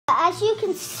as you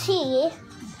can see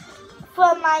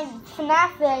from my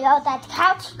FNAF video that the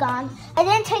couch is gone, I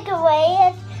didn't take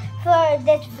away it for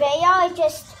this video. I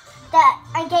just that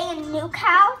I'm getting a new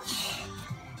couch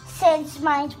since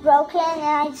mine's broken, and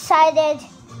I decided,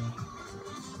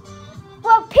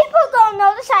 well, people don't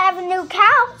notice I have a new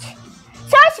couch,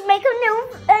 so I should make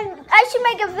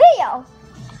a video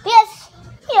because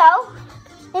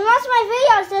in most of my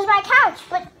videos there's my couch,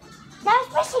 but now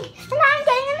it's missing, and now I'm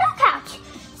getting a new couch.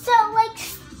 So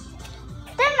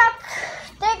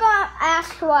they're gonna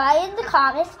ask why in the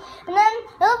comments, and then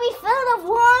it'll be filled of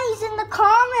whys in the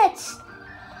comments.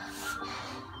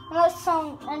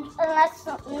 Unless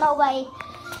nobody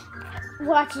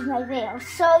watches my videos.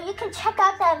 So you can check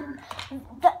out that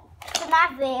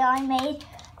video I made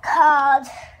called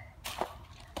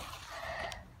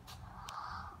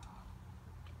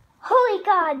Holy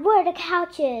God, where the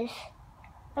couch is.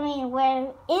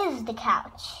 Where is the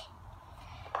couch?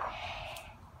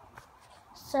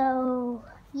 So,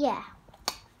 yeah.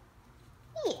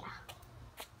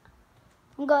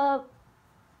 I'm gonna...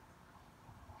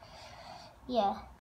 Yeah.